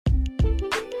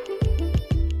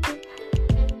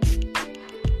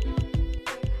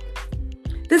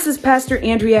This is Pastor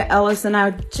Andrea Ellis, and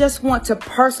I just want to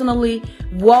personally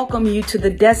welcome you to the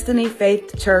Destiny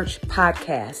Faith Church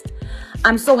podcast.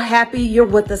 I'm so happy you're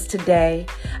with us today.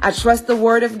 I trust the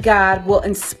Word of God will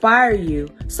inspire you,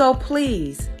 so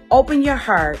please open your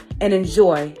heart and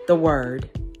enjoy the Word.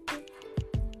 The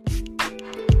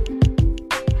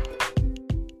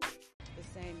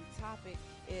same topic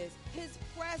is His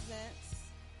presence,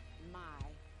 my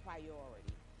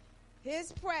priority.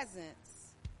 His presence,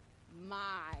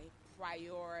 my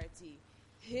priority.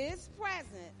 His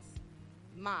presence,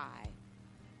 my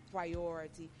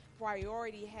priority.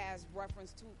 Priority has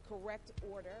reference to correct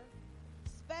order,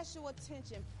 special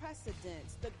attention,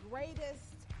 precedence, the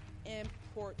greatest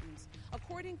importance.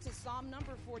 According to Psalm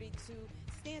number 42,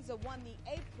 stanza 1,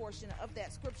 the A portion of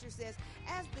that scripture says,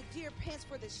 as the deer pants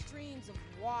for the streams of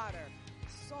water,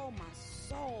 so my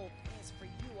soul pants for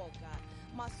you, O God.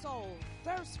 My soul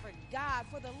thirsts for God,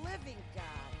 for the living God.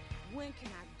 When can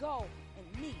I go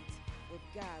and meet with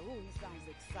God? Ooh, he sounds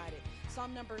excited.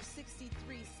 Psalm number 63,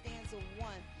 stanza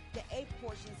 1, the A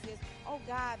portion says, oh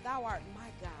God, thou art my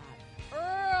God.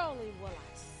 Early will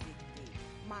I seek thee.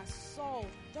 My soul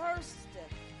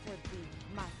thirsteth for thee.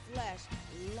 My flesh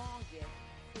longeth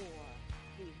for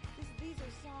thee. These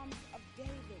are Psalms of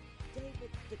David.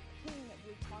 David, the king that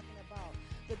we're talking about.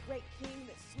 The great king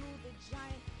that slew the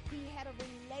giant. He had a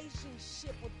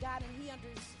relationship with God, and he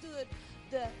understood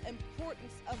the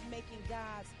importance of making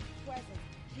God's presence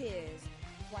his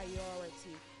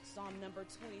priority. Psalm number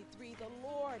 23, the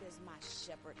Lord is my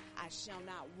shepherd, I shall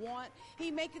not want.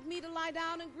 He maketh me to lie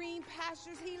down in green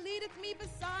pastures. He leadeth me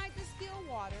beside the still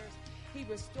waters. He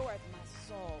restoreth my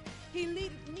soul. He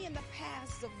leadeth me in the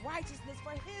paths of righteousness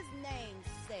for his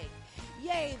name's sake.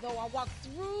 Yea, though I walk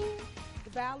through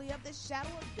the valley of the shadow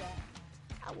of death,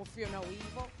 I will fear no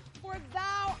evil, for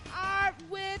thou art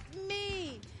with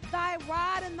me. Thy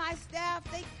rod and thy staff,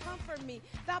 they comfort me.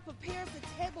 Thou preparest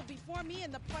a table before me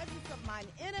in the presence of mine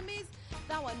enemies.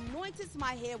 Thou anointest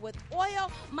my head with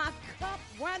oil. My cup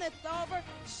runneth over.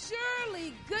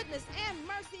 Surely goodness and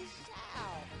mercy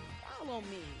shall follow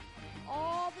me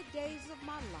all the days of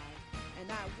my life,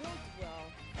 and I will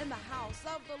dwell in the house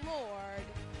of the Lord.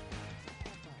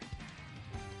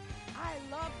 I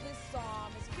love this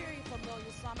psalm. It's a very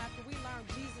familiar psalm. After we learned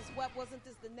Jesus wept, wasn't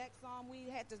this the next psalm we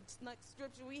had to, next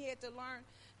scripture we had to learn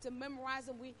to memorize?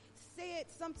 And we say it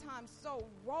sometimes so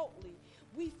rotely,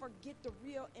 we forget the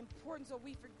real importance, or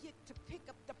we forget to pick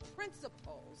up the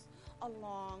principles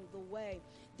along the way.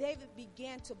 David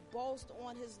began to boast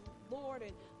on his Lord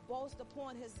and boast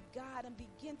upon his God and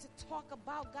begin to talk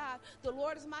about God. The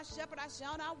Lord is my shepherd, I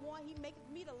shall not want. He maketh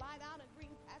me to lie down in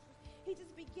green pastures. He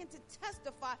just began to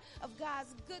testify of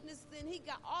God's goodness. Then he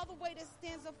got all the way to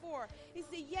stanza 4. He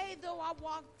said, yea, though I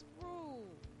walk through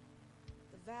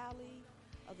the valley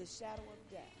of the shadow of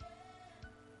death,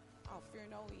 I'll fear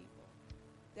no evil.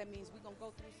 That means we're going to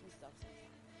go through some stuff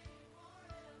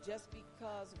sometimes. Just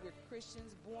because we're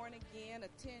Christians, born again,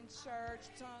 attend church,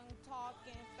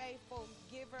 tongue-talking, faithful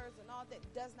givers and all that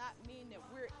does not mean that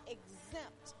we're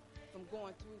exempt from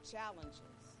going through challenges.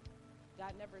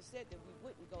 God never said that we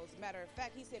wouldn't go. As a matter of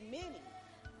fact, he said many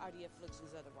are the afflictions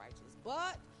of the righteous,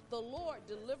 but the Lord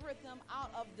delivereth them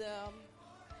out of them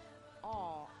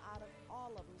all,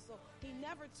 of them. So he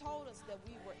never told us that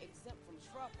we were exempt from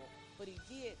trouble, but he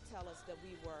did tell us that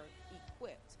we were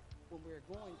equipped when we were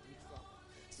going through trouble.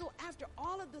 So after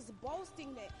all of this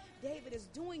boasting that David is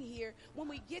doing here, when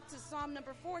we get to Psalm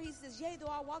number 4, he says, yea, though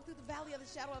I walk through the valley of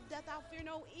the shadow of death, I'll fear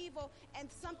no evil. And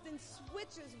something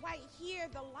switches right here.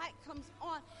 The light comes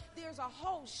on. There's a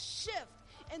whole shift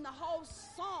in the whole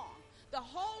song. The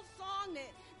whole song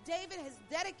that David has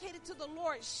dedicated to the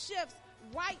Lord shifts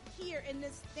right here in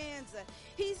this stanza.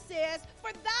 He says,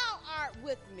 for thou art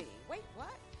with me. Wait,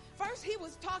 what? First he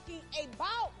was talking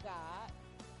about God.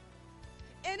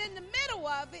 And in the middle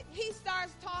of it, he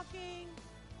starts talking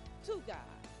to God.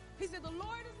 He said, the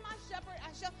Lord is my shepherd.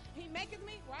 He maketh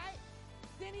me, right?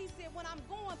 Then he said, when I'm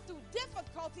going through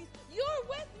difficulties, you're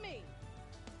with me.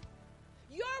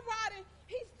 You're riding.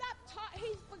 He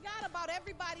forgot about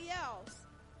everybody else.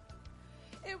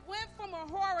 It went from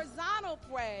a horizontal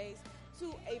praise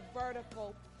to a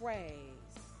vertical praise.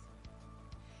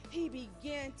 He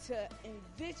began to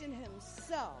envision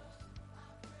himself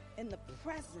in the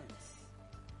presence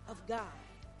of God.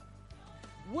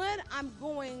 When I'm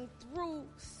going through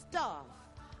stuff,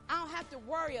 I don't have to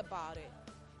worry about it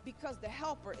because the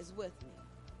helper is with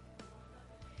me.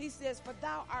 He says, for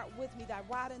thou art with me, thy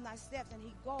rod and thy staff. And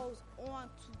he goes on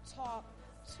to talk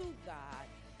to God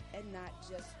and not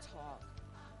just talk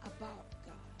about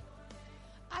God.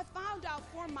 I found out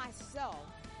for myself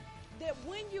that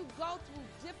when you go through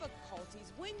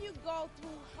difficulties, when you go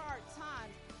through hard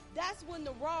times, that's when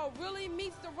the road really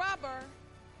meets the rubber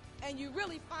and you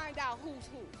really find out who's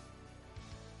who.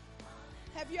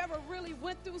 Have you ever really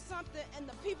went through something and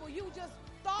the people you just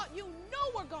thought you knew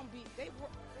were going to be, they were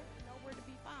nowhere to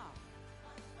be found?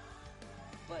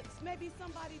 But maybe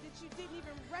somebody that you didn't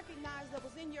even recognize that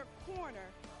was in your corner,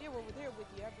 they were there with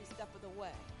you every step of the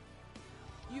way.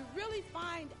 You really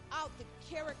find out the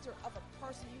character of a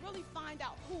person. You really find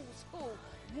out who's who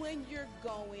when you're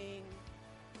going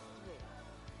through.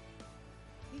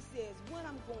 He says, when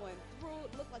I'm going through,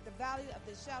 it look like the valley of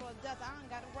the shadow of death, I ain't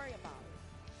got to worry about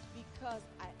it because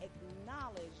I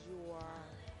acknowledge your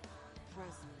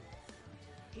presence.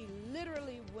 He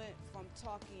literally went from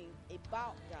talking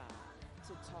about God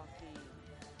to talking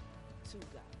to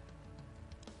God.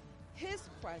 His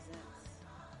presence,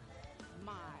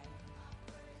 my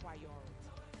priority.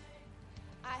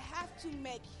 I have to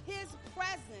make his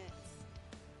presence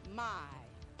my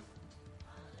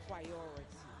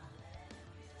priority.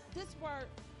 This word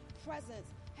presence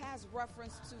has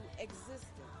reference to existence,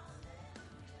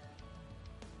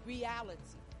 reality,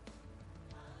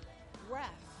 breath,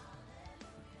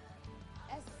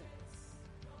 essence,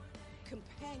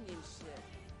 companionship,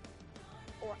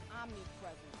 or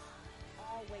omnipresence.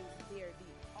 Always there,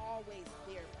 the always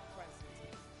there presence.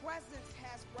 Presence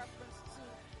has reference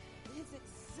to his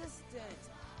existence.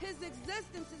 His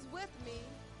existence is with me.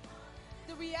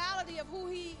 The reality of who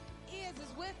he is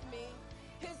with me.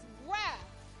 His breath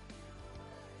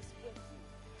is with me.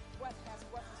 Breath has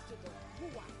reference to the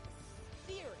ruach,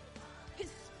 the spirit.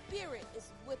 His spirit is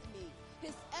with me.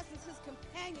 His essence, his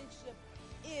companionship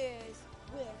is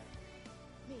with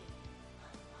me.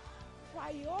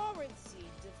 Priority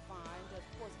defined, of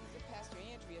course, these are Pastor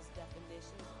Andrea's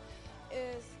definitions,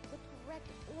 is the correct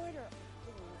order of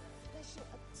things, special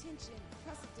attention,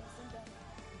 precedence, and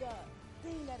the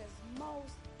thing that is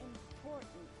most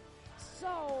important.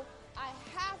 So I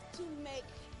have to make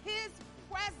his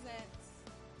presence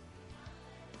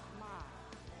my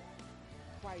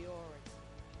priority.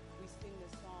 We sing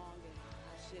this song, and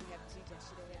I should have had them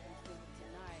sing it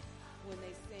tonight. When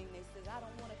they sing, they say, I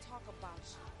don't want to talk about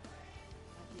you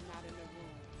like you're not in the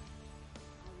room.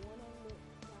 I want to look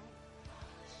right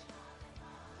at you.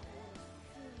 I want to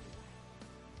sing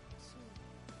right to you.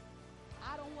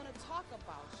 I don't want to talk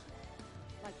about you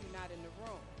like you're not in the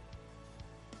room.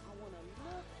 I want to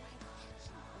look right at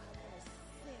you, and I want to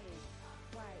sing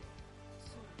right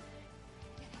to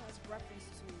you. It has reference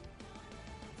to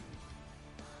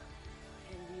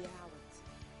in reality.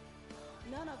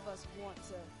 None of us want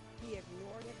to be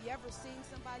ignored. Have you ever seen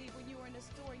somebody when you were in the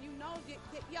store, you know,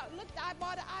 look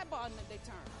eyeball to eyeball, and they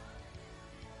turn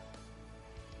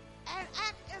and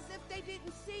act as if they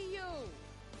didn't see you?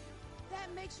 That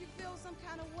makes you feel some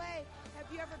kind of way. Have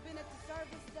you ever been at the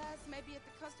service desk? Maybe at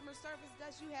the customer service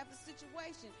desk, you have a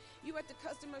situation. You at the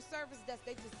customer service desk,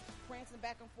 they just prancing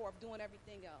back and forth, doing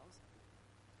everything else.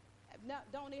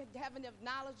 Haven't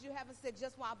acknowledged you, haven't said,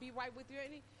 just want to be right with you.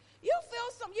 You feel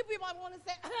something, you people want to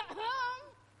say,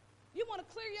 you want to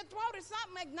clear your throat or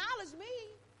something, acknowledge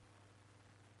me.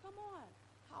 Come on.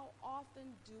 How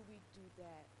often do we do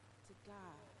that to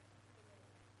God?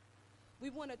 We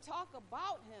want to talk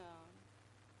about him,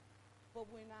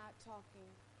 but we're not talking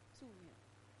to him.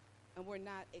 And we're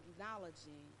not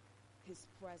acknowledging his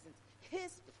presence.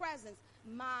 His presence,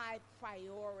 my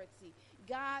priority.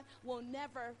 God will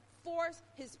never force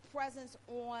his presence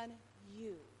on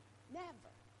you.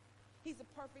 Never. He's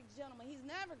a perfect gentleman. He's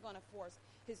never going to force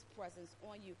his presence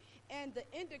on you. And the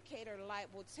indicator light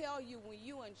will tell you when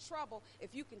you're in trouble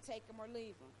if you can take him or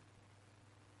leave him.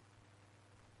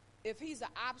 If he's an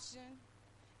option,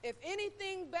 if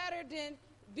anything better than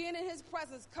being in his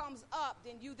presence comes up,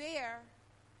 then you there.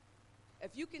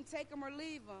 If you can take him or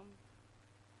leave him,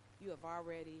 you have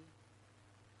already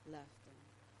left him.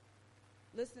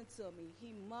 Listen to me.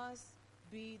 He must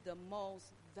be the most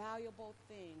valuable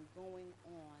thing going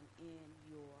on in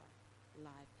your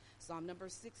life. Psalm number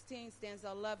 16, stanza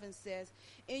 11 says,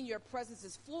 in your presence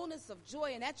is fullness of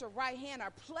joy, and at your right hand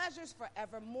are pleasures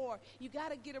forevermore. You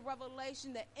got to get a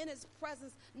revelation that in his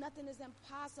presence, nothing is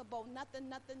impossible. Nothing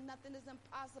is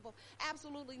impossible.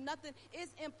 Absolutely nothing is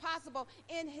impossible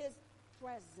in his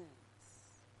presence.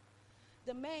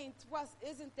 The main thrust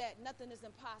isn't that nothing is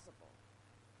impossible.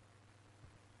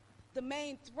 The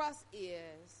main thrust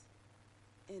is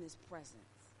in his presence.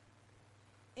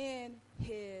 In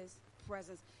his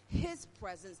presence. His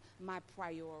presence, my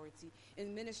priority.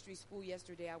 In ministry school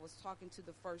yesterday, I was talking to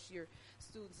the first year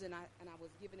students, and I was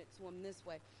giving it to them this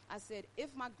way. I said,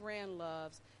 if my grand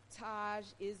loves, Taj,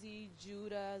 Izzy,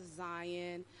 Judah,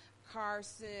 Zion,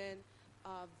 Carson,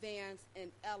 Vance,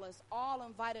 and Ellis all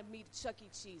invited me to Chuck E.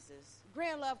 Cheese's.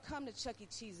 Grand Love, come to Chuck E.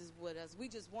 Cheese's with us. We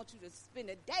just want you to spend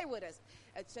a day with us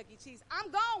at Chuck E. Cheese.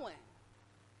 I'm going.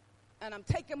 And I'm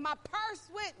taking my purse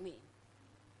with me.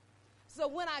 So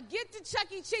when I get to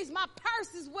Chuck E. Cheese, my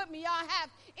purse is with me. Y'all have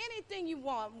anything you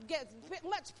want. Get as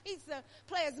much pizza,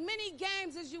 play as many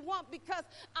games as you want, because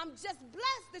I'm just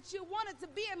blessed that you wanted to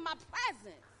be in my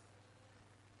presence.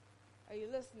 Are you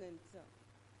listening to me?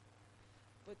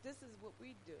 But this is what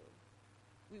we do.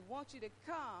 We want you to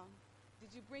come.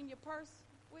 Did you bring your purse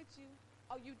with you?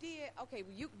 Oh, you did? Okay,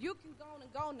 well, you can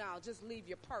go now. Just leave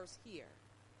your purse here.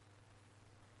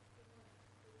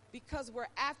 Because we're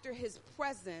after his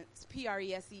presence,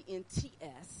 presents,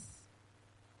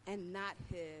 and not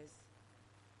his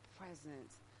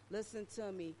presence. Listen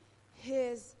to me.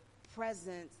 His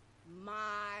presence,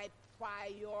 my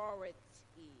priority.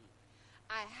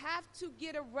 I have to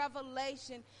get a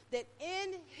revelation that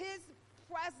in his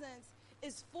presence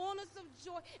is fullness of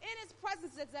joy. In his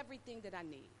presence is everything that I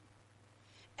need.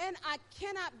 And I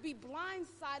cannot be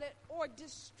blindsided or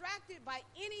distracted by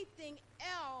anything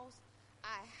else.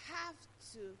 I have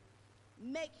to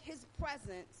make his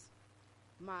presence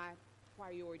my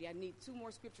priority. I need 2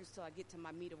 more scriptures till I get to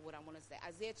my meat of what I want to say.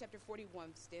 Isaiah chapter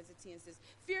 41, stanza 10 says,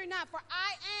 "Fear not, for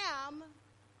I am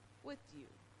with you."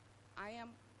 I am,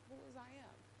 who is I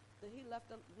am? That he left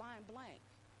the line blank.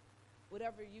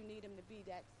 Whatever you need him to be,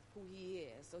 that's who he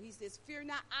is. So he says, "Fear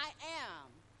not, I am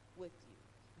with you.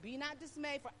 Be not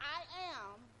dismayed, for I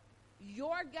am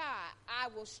your God. I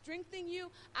will strengthen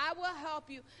you, I will help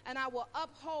you, and I will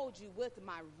uphold you with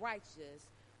my righteous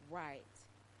right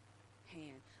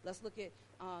hand." Let's look at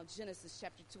Genesis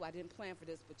chapter 2. I didn't plan for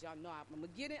this, but y'all know I'm going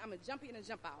to get it. I'm going to jump in and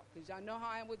jump out, because y'all know how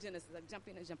I am with Genesis. I jump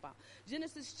in and jump out.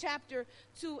 Genesis chapter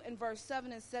 2 and verse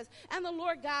 7, it says, "And the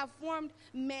Lord God formed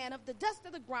man of the dust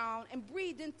of the ground and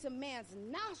breathed into man's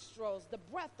nostrils the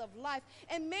breath of life.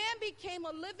 And man became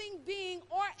a living being,"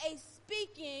 or a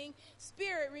speaking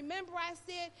spirit. Remember I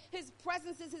said his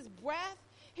presence is his breath?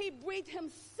 He breathed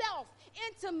himself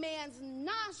into man's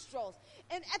nostrils.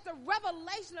 And at the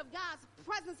revelation of God's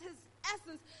presence, his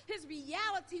essence, his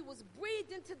reality was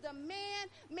breathed into the man.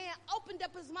 Man opened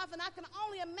up his mouth, and I can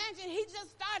only imagine he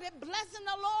just started blessing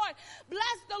the Lord.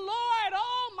 "Bless the Lord,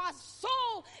 oh my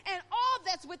soul, and all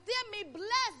that's within me.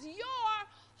 Bless your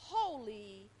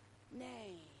holy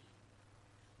name."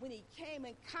 When he came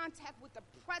in contact with the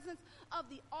presence of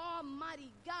the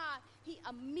Almighty God, he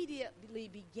immediately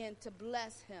began to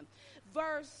bless him.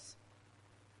 Verse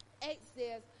 8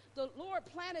 says, "The Lord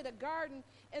planted a garden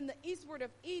in the eastward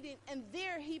of Eden, and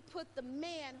there he put the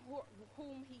man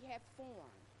whom he had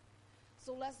formed."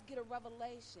 So let's get a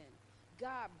revelation.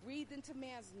 God breathed into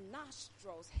man's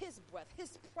nostrils his breath,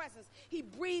 his presence. He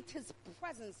breathed his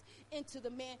presence into the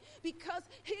man because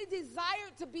he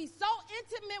desired to be so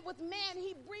intimate with man.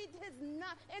 He breathed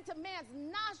into man's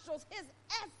nostrils his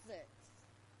essence.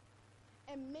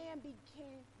 And man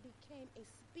became a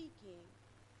speaking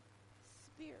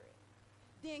spirit.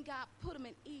 Then God put him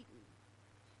in Eden.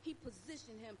 He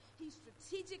positioned him. He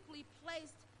strategically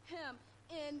placed him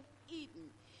in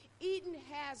Eden. Eden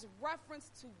has reference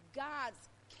to God's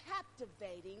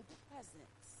captivating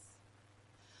presence.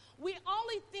 We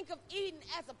only think of Eden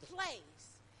as a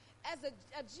place, as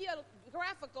a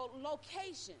geographical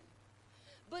location.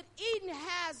 But Eden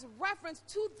has reference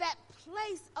to that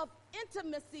place of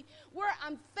intimacy where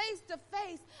I'm face to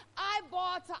face,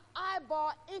 eyeball to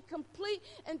eyeball, in complete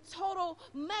and total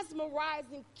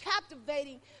mesmerizing,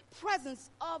 captivating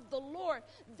presence of the Lord.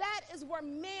 That is where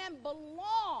man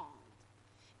belongs.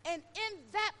 And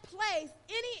in that place,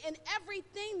 any and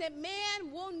everything that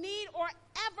man will need or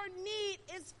ever need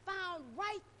is found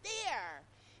right there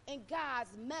in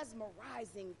God's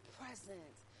mesmerizing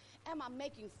presence. Am I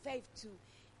making faith to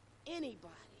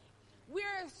anybody?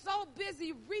 We're so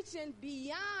busy reaching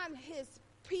beyond his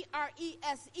presence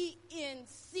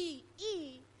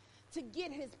to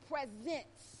get his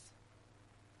presence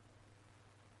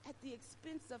at the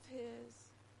expense of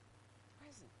his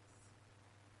presence.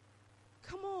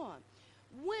 Come on.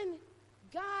 When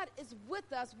God is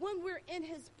with us, when we're in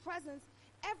his presence,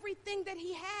 everything that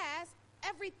he has,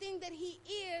 everything that he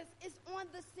is on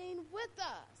the scene with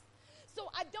us. So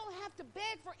I don't have to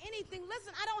beg for anything.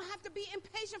 Listen, I don't have to be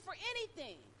impatient for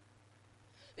anything.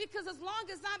 Because as long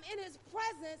as I'm in his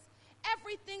presence,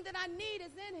 everything that I need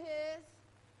is in his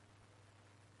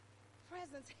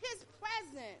presence. His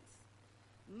presence,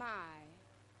 my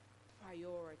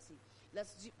priority.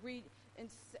 Let's read in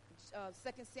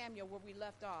 2 Samuel where we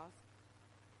left off.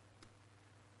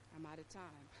 I'm out of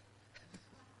time.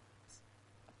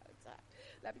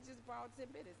 Let me just borrow 10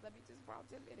 minutes. Let me just borrow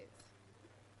 10 minutes.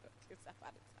 Because I'm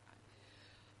out of time.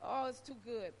 Oh, it's too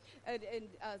good. In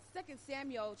 2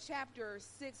 Samuel chapter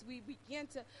 6, we begin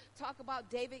to talk about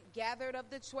David gathered of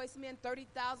the choice men,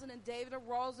 30,000, and David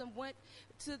arose and went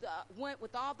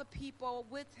with all the people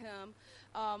with him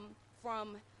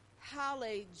from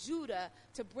Halle, Judah,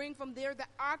 to bring from there the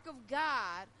ark of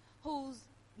God, whose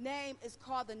name is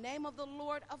called the name of the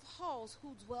Lord of hosts,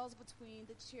 who dwells between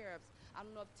the cherubs. I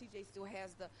don't know if TJ still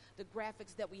has the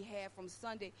graphics that we had from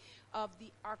Sunday of the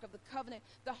Ark of the Covenant.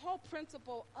 The whole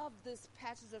principle of this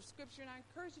passage of Scripture, and I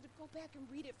encourage you to go back and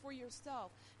read it for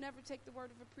yourself. Never take the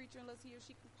word of a preacher unless he or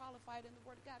she can qualify it in the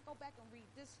Word of God. Go back and read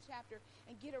this chapter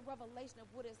and get a revelation of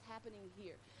what is happening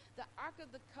here. The Ark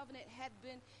of the Covenant had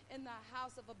been in the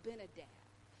house of Abinadab.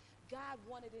 God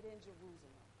wanted it in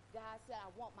Jerusalem. God said, I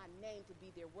want my name to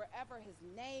be there. Wherever his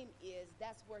name is,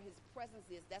 that's where his presence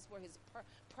is. That's where his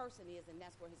person is, and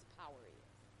that's where his power is.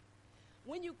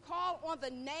 When you call on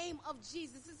the name of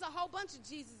Jesus, it's a whole bunch of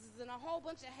Jesuses and a whole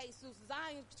bunch of Jesuses.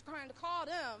 I ain't trying to call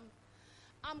them.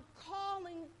 I'm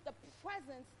calling the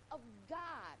presence of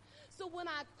God. So when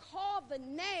I call the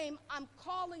name, I'm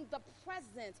calling the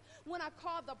presence. When I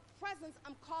call the presence,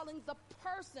 I'm calling the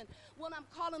person. When I'm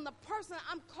calling the person,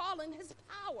 I'm calling his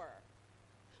power.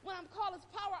 When I'm calling his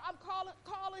power, I'm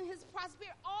calling his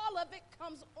prosperity. All of it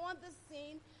comes on the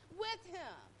scene with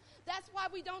him. That's why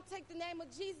we don't take the name of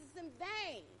Jesus in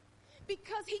vain,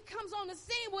 because he comes on the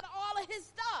scene with all of his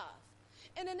stuff.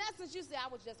 And in essence, you say, I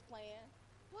was just playing.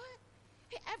 What?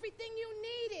 Everything you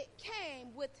needed came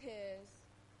with his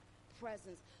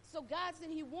presence. So God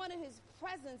said he wanted his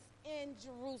presence in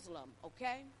Jerusalem,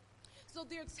 okay? So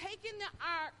they're taking the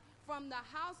ark from the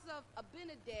house of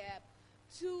Abinadab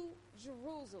to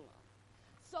Jerusalem.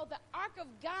 So the Ark of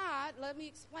God, let me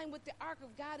explain what the Ark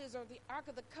of God is, or the Ark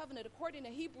of the Covenant. According to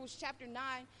Hebrews chapter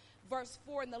 9, verse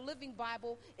 4 in the Living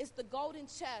Bible, it's the golden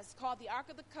chest called the Ark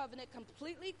of the Covenant,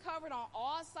 completely covered on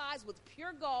all sides with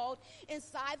pure gold.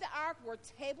 Inside the ark were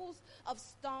tables of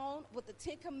stone with the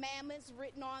 10 Commandments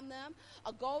written on them,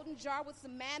 a golden jar with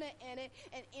some manna in it,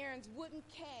 and Aaron's wooden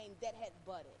cane that had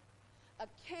budded. A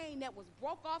cane that was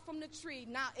broke off from the tree,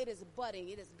 now it is budding,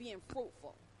 it is being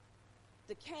fruitful.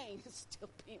 The cane is still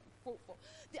being fruitful.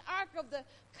 The Ark of the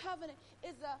Covenant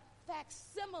is a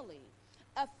facsimile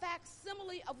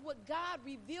of what God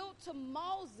revealed to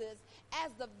Moses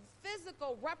as the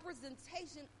physical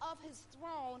representation of his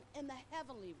throne in the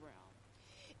heavenly realm.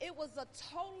 It was a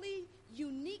totally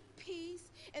unique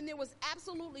piece, and there was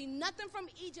absolutely nothing from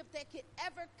Egypt that could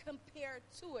ever compare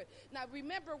to it. Now,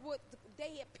 remember what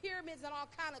they had pyramids and all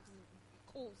kind of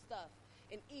cool stuff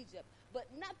in Egypt, but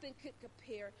nothing could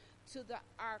compare to the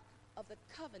Ark of the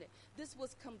Covenant. This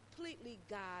was completely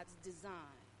God's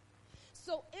design.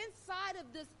 So inside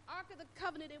of this Ark of the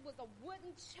Covenant, it was a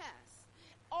wooden chest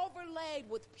overlaid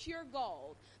with pure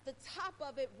gold. The top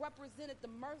of it represented the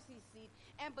mercy seat,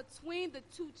 and between the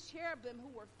two cherubim who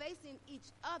were facing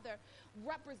each other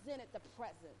represented the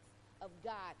presence of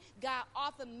God. God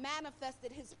often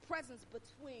manifested his presence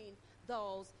between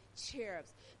those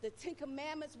cherubs. The 10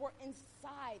 Commandments were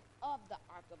inside of the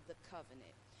Ark of the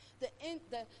Covenant. The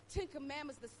 10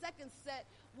 Commandments, the second set,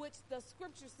 which the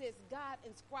scripture says God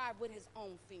inscribed with his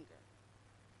own finger.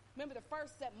 Remember the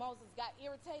first set, Moses got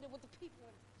irritated with the people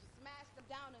and smashed them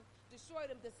down and destroyed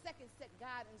them. The second set,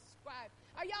 God inscribed.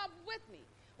 Are y'all with me?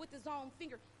 With his own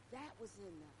finger. That was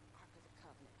in the Ark of the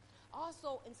Covenant.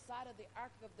 Also inside of the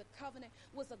Ark of the Covenant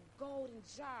was a golden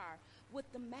jar with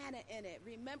the manna in it.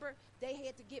 Remember, they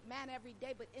had to get manna every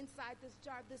day, but inside this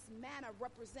jar, this manna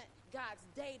represent God's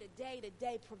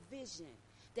day-to-day provision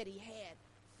that he had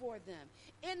for them.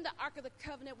 In the Ark of the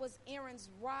Covenant was Aaron's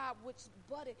rod, which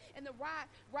budded, and the rod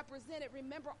represented,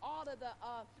 remember, all of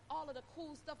the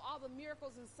cool stuff, all the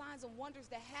miracles and signs and wonders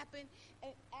that happened,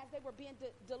 and as they were being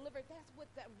delivered. That's what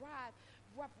that rod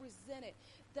represented.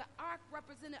 The ark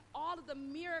represented all of the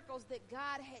miracles that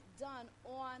God had done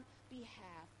on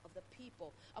behalf of the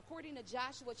people. According to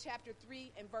Joshua chapter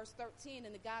 3 and verse 13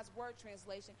 in the God's Word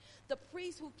translation, the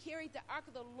priests who carried the ark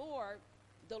of the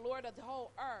Lord of the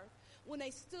whole earth, when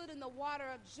they stood in the water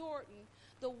of Jordan,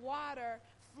 the water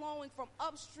flowing from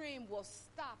upstream will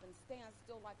stop and stand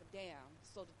still like a dam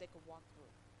so that they could walk through.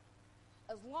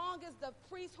 As long as the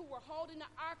priests who were holding the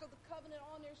Ark of the Covenant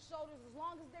on their shoulders, as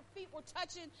long as their feet were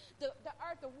touching the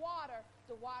earth, the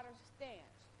water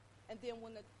stands. And then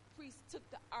when the priests took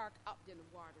the ark up, then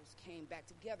the waters came back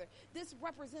together. This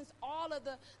represents all of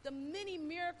the many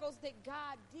miracles that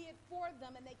God did for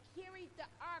them, and they carried the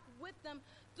ark with them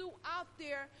throughout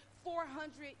their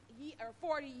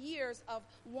 40 years of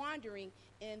wandering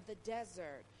in the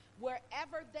desert.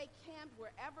 Wherever they camped,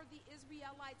 wherever the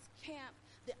Israelites camped,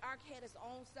 the ark had its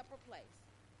own separate place.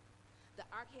 The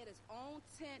ark had its own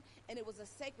tent, and it was a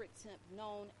sacred tent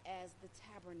known as the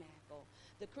tabernacle.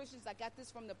 The Christians, I got this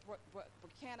from the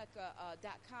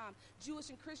Britannica.com. Jewish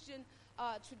and Christian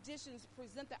traditions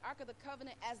present the Ark of the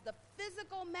Covenant as the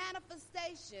physical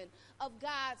manifestation of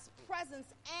God's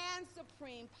presence and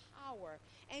supreme power.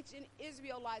 Ancient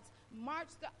Israelites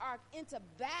marched the ark into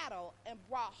battle and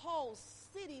brought whole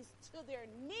cities to their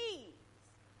knees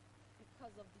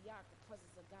because of the ark, the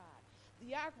presence of God.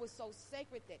 The ark was so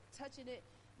sacred that touching it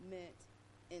meant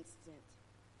instant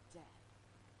death.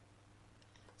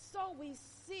 So we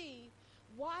see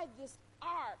why this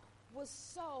ark was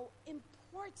so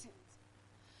important.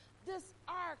 This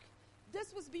ark,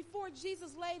 this was before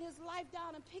Jesus laid his life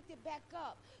down and picked it back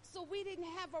up. So we didn't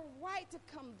have a right to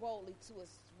come boldly to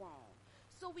his throne.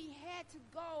 So we had to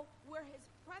go where his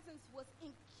presence was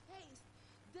encased.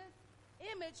 This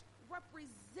image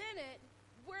represented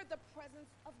where the presence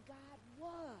of God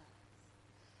was.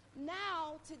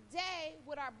 Now, today,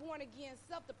 with our born-again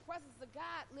self, the presence of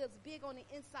God lives big on the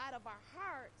inside of our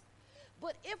hearts.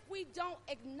 But if we don't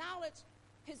acknowledge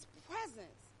his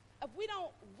presence, if we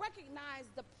don't recognize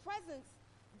the presence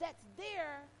that's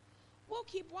there, we'll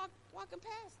keep walking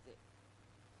past it.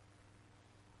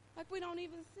 Like we don't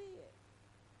even see it.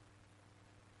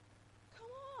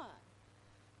 Come on.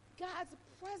 God's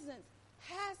presence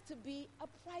has to be a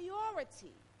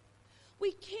priority.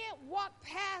 We can't walk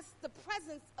past the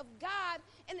presence of God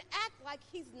and act like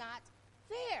he's not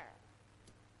there.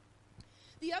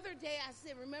 The other day I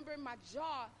said, remember, my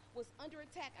jaw was under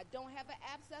attack. I don't have an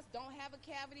abscess, don't have a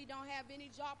cavity, don't have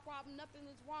any jaw problem. Nothing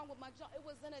is wrong with my jaw. It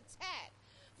was an attack.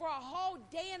 For a whole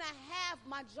day and a half,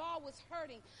 my jaw was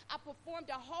hurting. I performed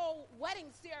a whole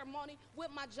wedding ceremony with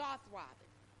my jaw throbbing.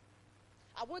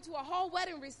 I went to a whole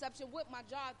wedding reception with my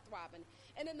jaw throbbing.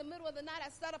 And in the middle of the night, I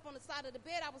sat up on the side of the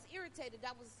bed. I was irritated.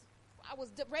 I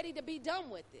was ready to be done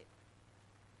with it.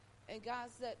 And God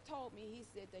told me, he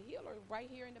said, the healer is right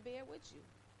here in the bed with you.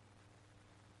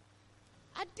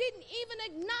 I didn't even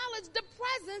acknowledge the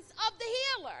presence of the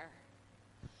healer.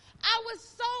 I was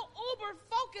so uber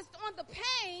focused on the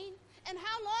pain and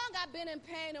how long I've been in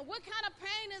pain and what kind of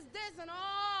pain is this and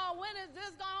when is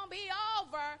this going to be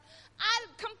over? I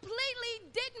completely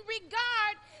didn't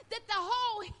regard that the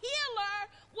whole healer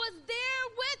was there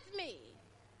with me.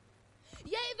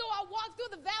 Yea, though I walk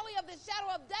through the valley of the shadow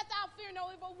of death, I'll fear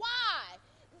no evil. Why?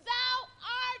 Thou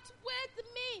art with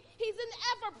me. He's an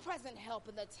ever-present help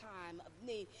in the time of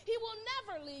need. He will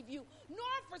never leave you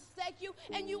nor forsake you,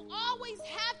 and you always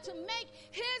have to make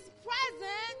his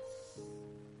presence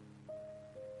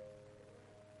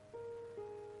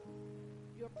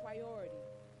your priority.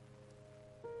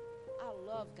 I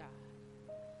love God.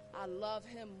 I love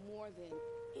him more than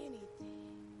anything.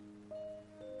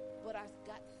 But I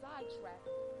got sidetracked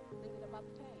thinking about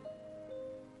the pain.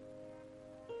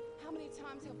 How many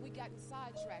times have we gotten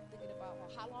sidetracked thinking about,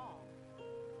 well, how long?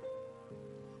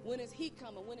 When is he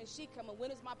coming? When is she coming?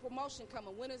 When is my promotion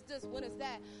coming? When is this? When is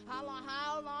that? How long?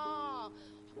 How long?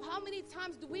 How many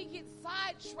times do we get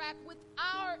sidetracked with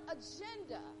our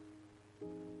agenda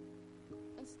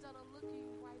instead of looking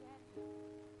right at him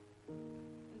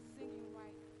and singing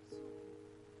right to him,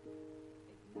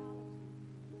 acknowledging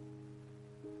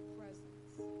his presence?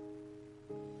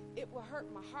 It will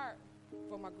hurt my heart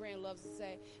for my grand loves to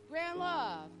say, grand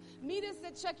love, meet us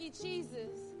at Chuck E.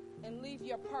 Cheese's and leave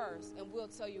your purse, and we'll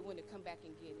tell you when to come back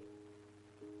and get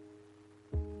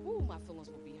it. Ooh, my feelings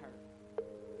will be hurt.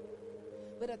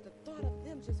 But at the thought of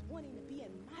them just wanting to be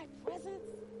in my presence,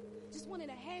 just wanting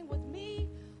to hang with me,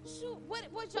 shoot,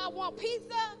 what y'all want,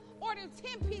 pizza? Order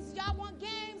 10 pieces. Y'all want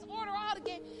games? Order all the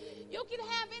games. You can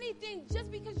have anything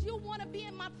just because you want to be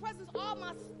in my presence. All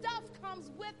my stuff comes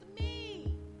with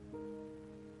me.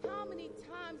 How many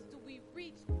times do we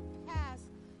reach past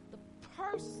the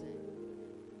person,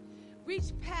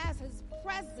 reach past his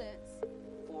presence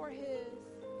for his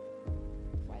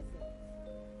presence?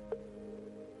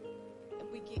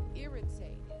 And we get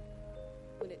irritated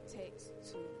when it takes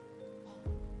too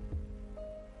long.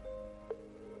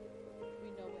 We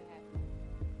know what happened.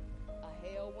 A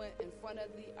hail went in front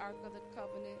of the Ark of the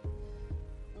Covenant.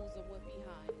 Uzzah went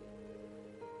behind it.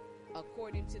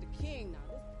 According to the king, now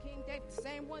this is King David, the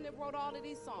same one that wrote all of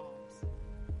these songs.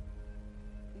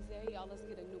 He said, hey, y'all, let's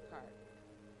get a new cart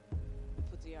and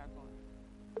put the ark on it.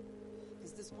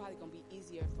 Because this is probably going to be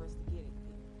easier for us to get it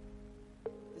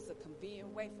there. This is a convenient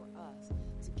way for us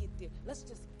to get there. Let's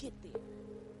just get there.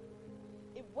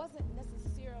 It wasn't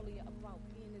necessarily about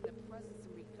being in the presence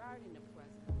and regarding the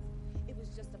presence. It was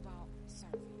just about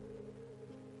serving.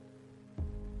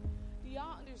 Do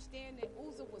y'all understand that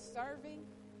Uzzah was serving?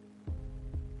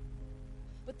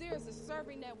 But there is a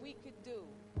serving that we could do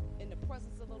in the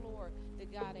presence of the Lord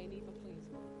that God ain't even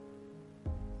pleased with.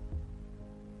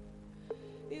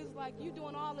 He was like, you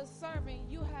doing all this serving,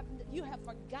 you have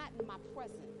forgotten my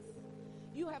presence.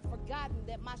 You have forgotten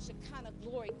that my Shekinah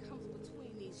glory comes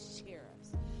between these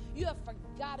cherubs. You have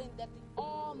forgotten that the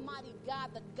Almighty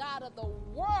God, the God of the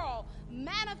world,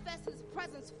 manifests his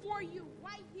presence for you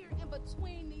right here in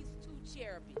between these two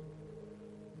cherubim.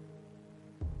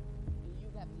 And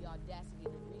you have the audacity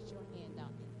to reach your hand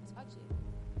out and touch it.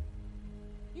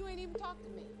 You ain't even talked to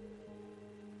me.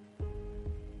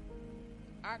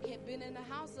 Ark had been in the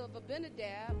house of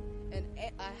Abinadab, and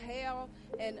Ahel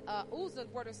and Uzzah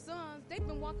were the sons. They've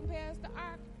been walking past the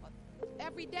ark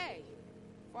every day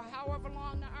for however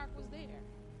long the ark was there.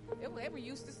 They were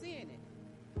used to seeing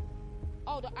it.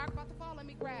 Oh, the ark about to fall, let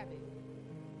me grab it.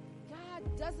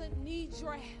 God doesn't need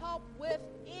your help with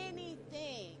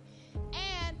anything.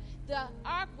 And the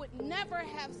ark would never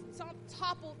have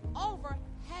toppled over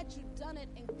had you done it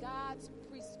in God's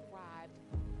prescribed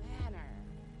manner.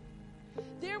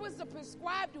 There was a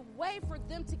prescribed way for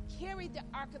them to carry the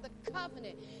Ark of the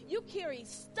Covenant. You carry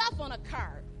stuff on a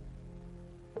cart.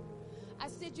 I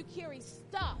said you carry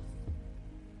stuff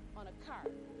on a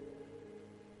cart.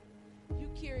 You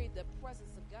carry the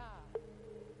presence of God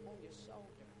on your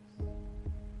shoulders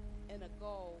in a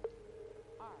gold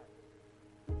ark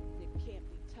that can't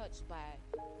be touched by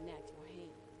natural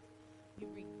hands. You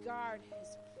regard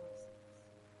his presence.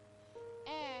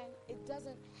 And it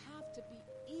doesn't have to be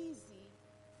easy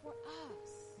for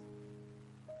us.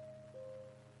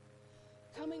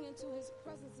 Coming into his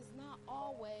presence is not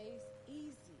always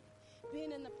easy.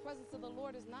 Being in the presence of the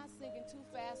Lord is not singing two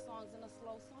fast songs and a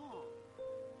slow song.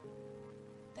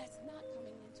 That's not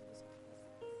coming into his presence.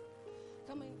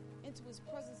 Coming into his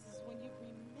presence is when you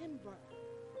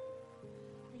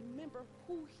remember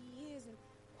who he is and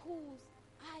whose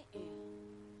I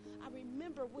am. I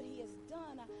remember what he has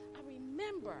done. I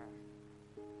remember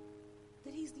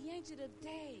that he's the Ancient of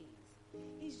Days.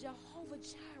 He's Jehovah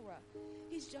Jireh.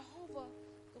 He's Jehovah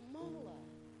Gamola.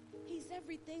 He's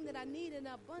everything that I need in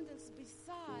abundance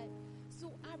beside.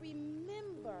 So I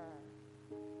remember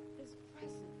his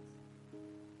presence.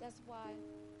 That's why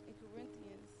in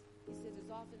Corinthians, he says, as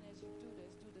often as you do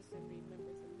this in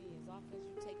remembrance of me. As often as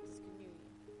you take this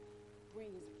communion,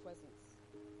 bring his presence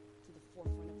to the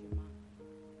forefront of your mind.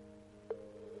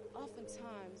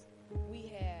 Oftentimes,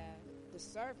 we have the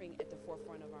serving at the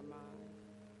forefront of our mind,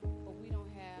 but we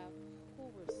don't have who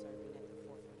we're serving at the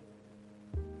forefront of our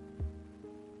mind.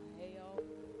 Ahio,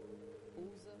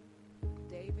 Uzzah,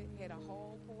 David had a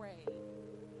whole parade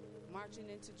marching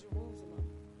into Jerusalem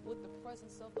with the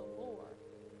presence of the Lord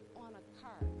on a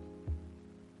cart.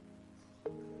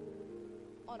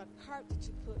 On a cart that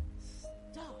you put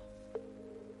stuff.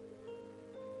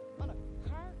 On a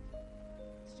cart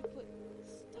that you put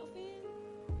stuff in.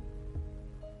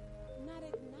 Not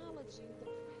acknowledging the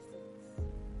presence.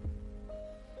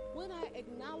 When I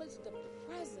acknowledge the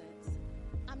presence,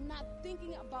 I'm not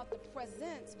thinking about the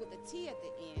presence with a T at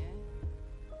the end.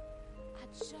 I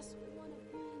just want to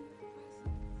be in your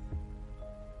presence.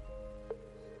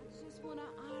 I just want to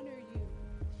honor you.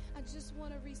 I just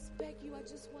want to respect you. I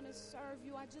just want to serve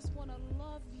you. I just want to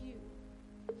love you.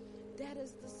 That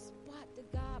is the spot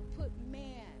that God put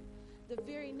man. The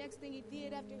very next thing he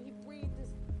did after he breathed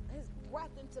his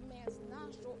breath into man's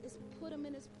nostril is put him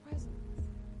in his presence.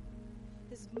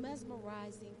 His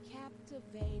mesmerizing,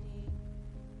 captivating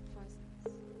presence.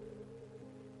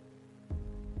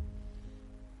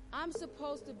 I'm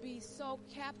supposed to be so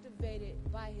captivated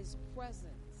by his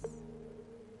presence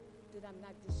that I'm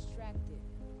not distracted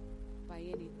by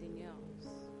anything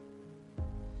else.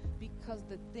 Because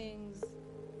the things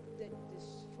that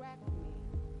distract me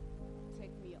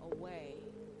take me away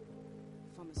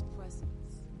from his presence.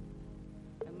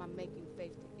 Am I making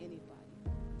faith to anybody?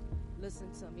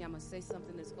 Listen to me. I'm going to say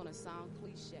something that's going to sound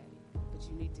cliche, but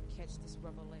you need to catch this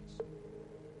revelation.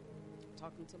 I'm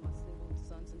talking to my single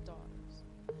sons and daughters.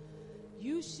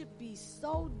 You should be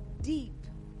so deep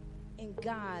in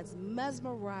God's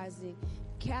mesmerizing,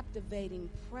 captivating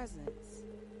presence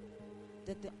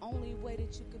that the only way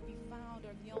that you could be found,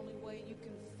 or the only way you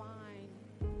can find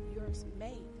your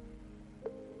mate,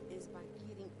 is by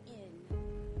getting in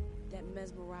that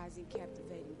mesmerizing,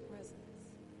 captivating presence.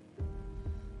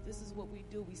 This is what we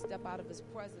do. We step out of his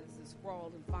presence and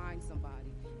scroll and find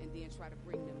somebody, and then try to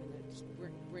bring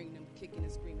them kicking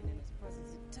and screaming in his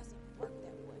presence. It doesn't work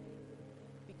that way,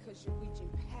 because you're reaching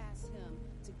past him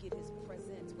to get his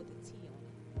presence with a T on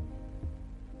it.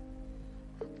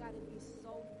 I gotta be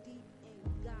so deep in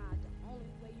God. The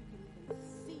only way you can even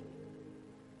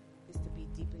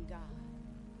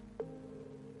God.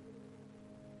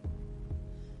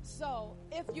 So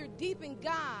if you're deep in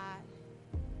God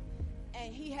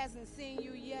and he hasn't seen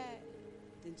you yet,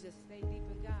 then just stay deep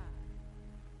in God,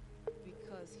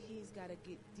 because he's got to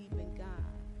get deep in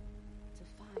God to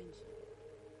find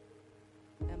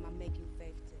you. Am I making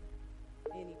faith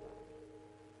to anybody?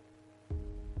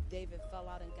 David fell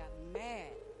out and got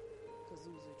mad because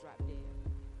Uzzah dropped dead.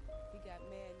 He got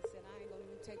mad and said,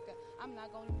 I'm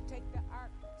not going to even take the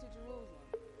ark to Jerusalem.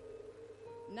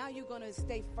 Now you're going to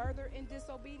stay further in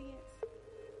disobedience?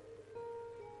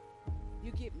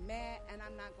 You get mad, and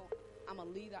I'm going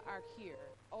to leave the ark here.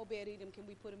 Obed-Edom, can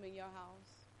we put him in your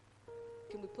house?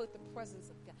 Can we put the presence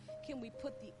of God? Can we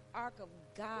put the ark of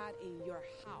God in your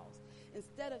house?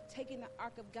 Instead of taking the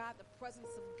ark of God, the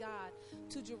presence of God,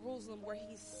 to Jerusalem, where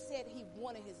he said he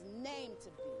wanted his name to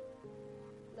be,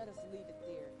 let us leave it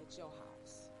there at your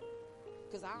house.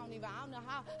 Because I don't know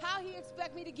how he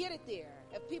expect me to get it there.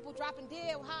 If people dropping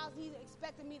dead, how's he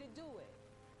expecting me to do it?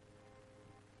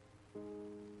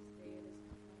 Stay in his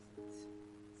presence.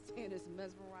 Stay in his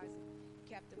mesmerizing,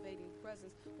 captivating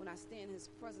presence. When I stay in his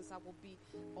presence, I will be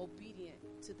obedient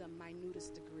to the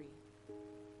minutest degree.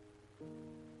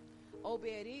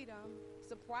 Obed-Edom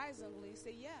surprisingly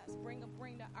said, yes, bring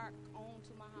the ark on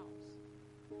to my house.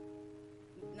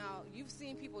 Now, you've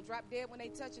seen people drop dead when they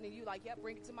touch it, and you like, yeah,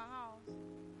 bring it to my house.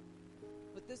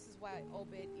 But this is why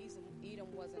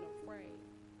Obed-Edom wasn't afraid,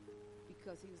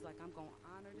 because he was like, I'm going to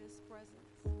honor this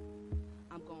presence.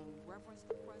 I'm going to reverence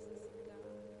the presence of God.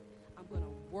 I'm going to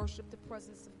worship the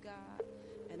presence of God,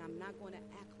 and I'm not going to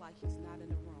act like he's not in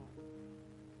the room.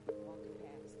 Walking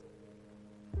past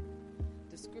him.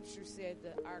 The scripture said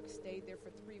the ark stayed there for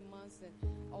 3 months, and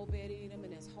Obed-Edom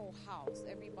and his whole house,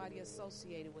 everybody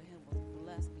associated with him, was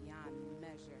blessed beyond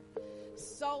measure.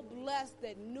 So blessed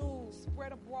that news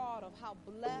spread abroad of how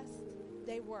blessed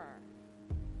they were,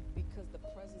 because the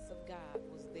presence of God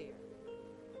was there.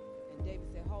 And David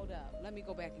said, hold up, let me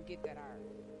go back and get that ark.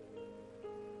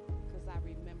 Because I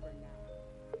remember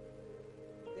now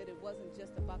that it wasn't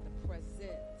just about the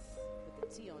presence with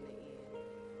the T on the end.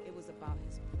 It was about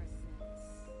his presence.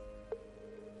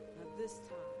 Now this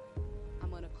time, I'm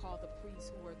going to call the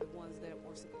priests, who are the ones that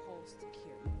were supposed to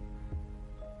carry it.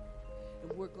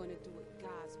 And we're going to do it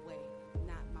God's way,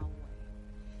 not my way.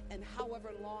 And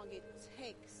however long it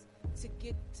takes to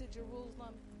get to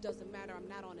Jerusalem, doesn't matter. I'm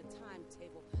not on a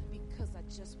timetable, because I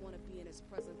just want to be in his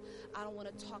presence. I don't want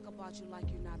to talk about you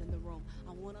like you're not in the room.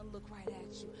 I want to look right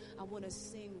at you. I want to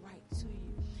sing right to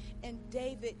you. And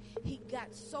David, he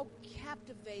got so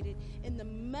captivated in the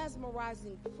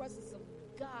mesmerizing presence of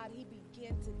God, he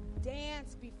began to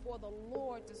dance before the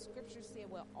Lord. The scripture said,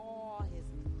 with all his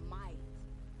might.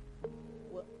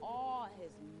 With all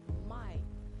his might,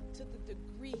 to the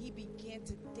degree he began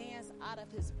to dance out of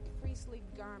his priestly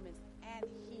garments, and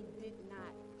he did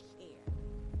not care.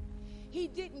 He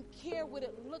didn't care what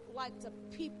it looked like to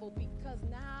people, because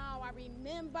now I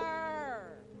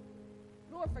remember.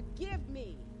 Lord, forgive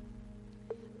me.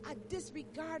 I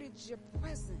disregarded your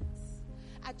presence.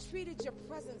 I treated your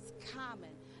presence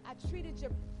common. I treated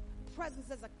your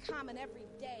presence as a common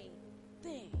everyday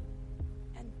thing.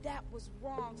 And that was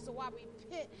wrong, so I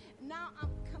repent. Now I'm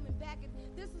coming back, and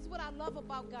this is what I love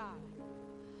about God.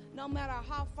 No matter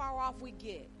how far off we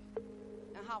get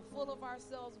and how full of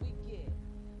ourselves we get,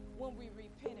 when we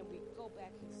repent and we go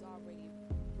back, he's already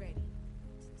ready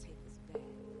to take us back.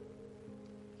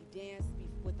 He danced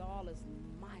with all his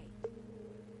might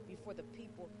before the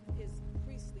people. His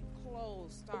priestly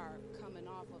clothes started coming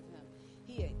off of him.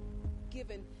 He had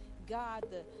given God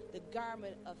the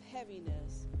garment of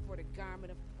heaviness for the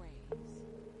garment of praise.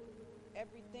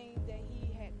 Everything that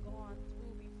he had gone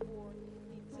through before,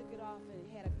 he took it off and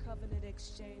had a covenant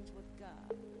exchange with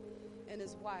God. And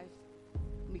his wife,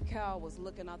 Michal, was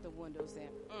looking out the window saying,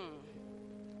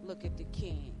 look at the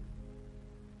king.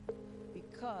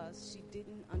 Because she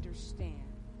didn't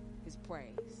understand his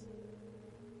praise.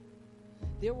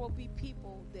 There will be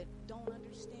people that don't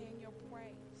understand your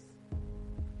praise.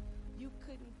 You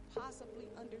couldn't possibly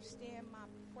understand my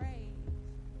praise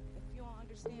if you don't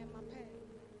understand my pain.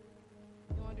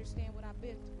 You don't understand what I've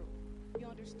been through. You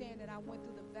understand that I went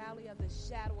through the valley of the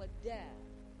shadow of death,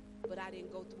 but I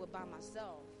didn't go through it by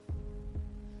myself.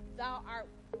 Thou art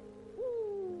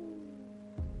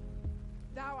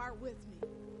with me.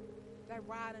 Thy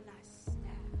rod and thy staff,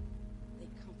 they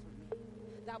comfort me.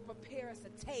 Thou preparest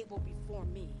a table before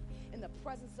me in the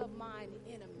presence of mine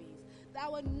enemies.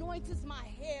 Thou anointest my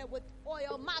head with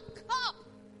oil. My cup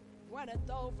runneth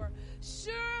over.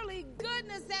 Surely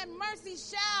goodness and mercy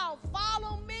shall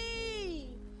follow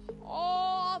me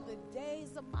all the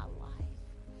days of my life.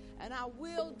 and I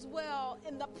will dwell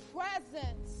in the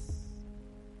presence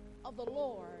of the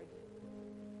Lord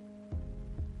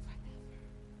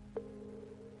forever.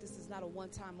 This is not a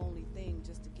one-time only thing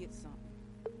just to get something.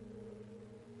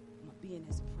 I'm going to be in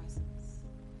his presence.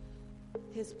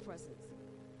 His presence,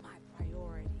 my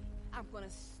priority. I'm going to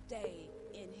stay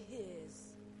in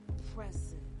his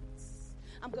presence.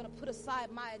 I'm going to put aside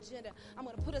my agenda. I'm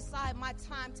going to put aside my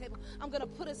timetable. I'm going to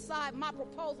put aside my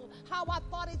proposal, how I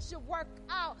thought it should work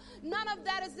out. None of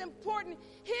that is important.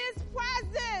 His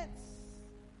presence,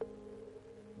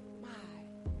 my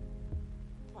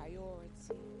priority.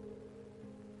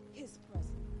 His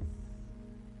presence,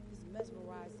 his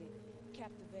mesmerizing,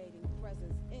 captivating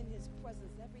presence. In his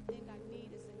presence, everything I need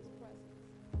is in his presence.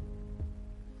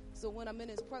 So when I'm in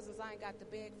his presence, I ain't got to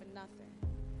beg for nothing.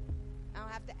 I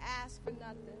don't have to ask for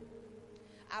nothing.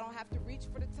 I don't have to reach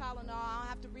for the Tylenol. I don't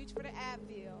have to reach for the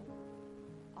Advil.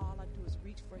 All I do is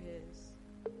reach for his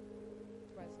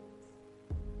presence.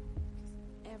 Because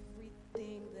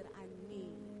everything that I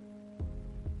need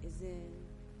is in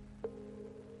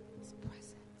his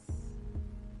presence.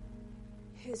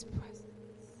 His presence.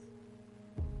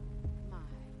 My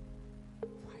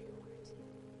priority.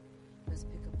 Let's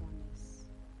pick up on this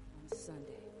on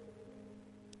Sunday.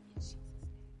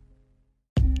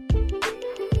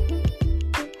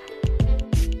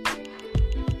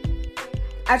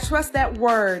 I trust that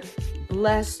word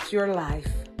blessed your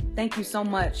life. Thank you so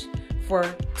much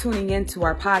for tuning into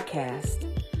our podcast.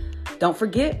 Don't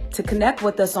forget to connect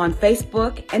with us on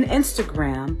Facebook and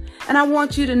Instagram. And I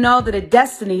want you to know that at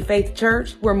Destiny Faith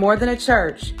Church, we're more than a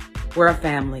church, we're a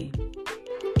family.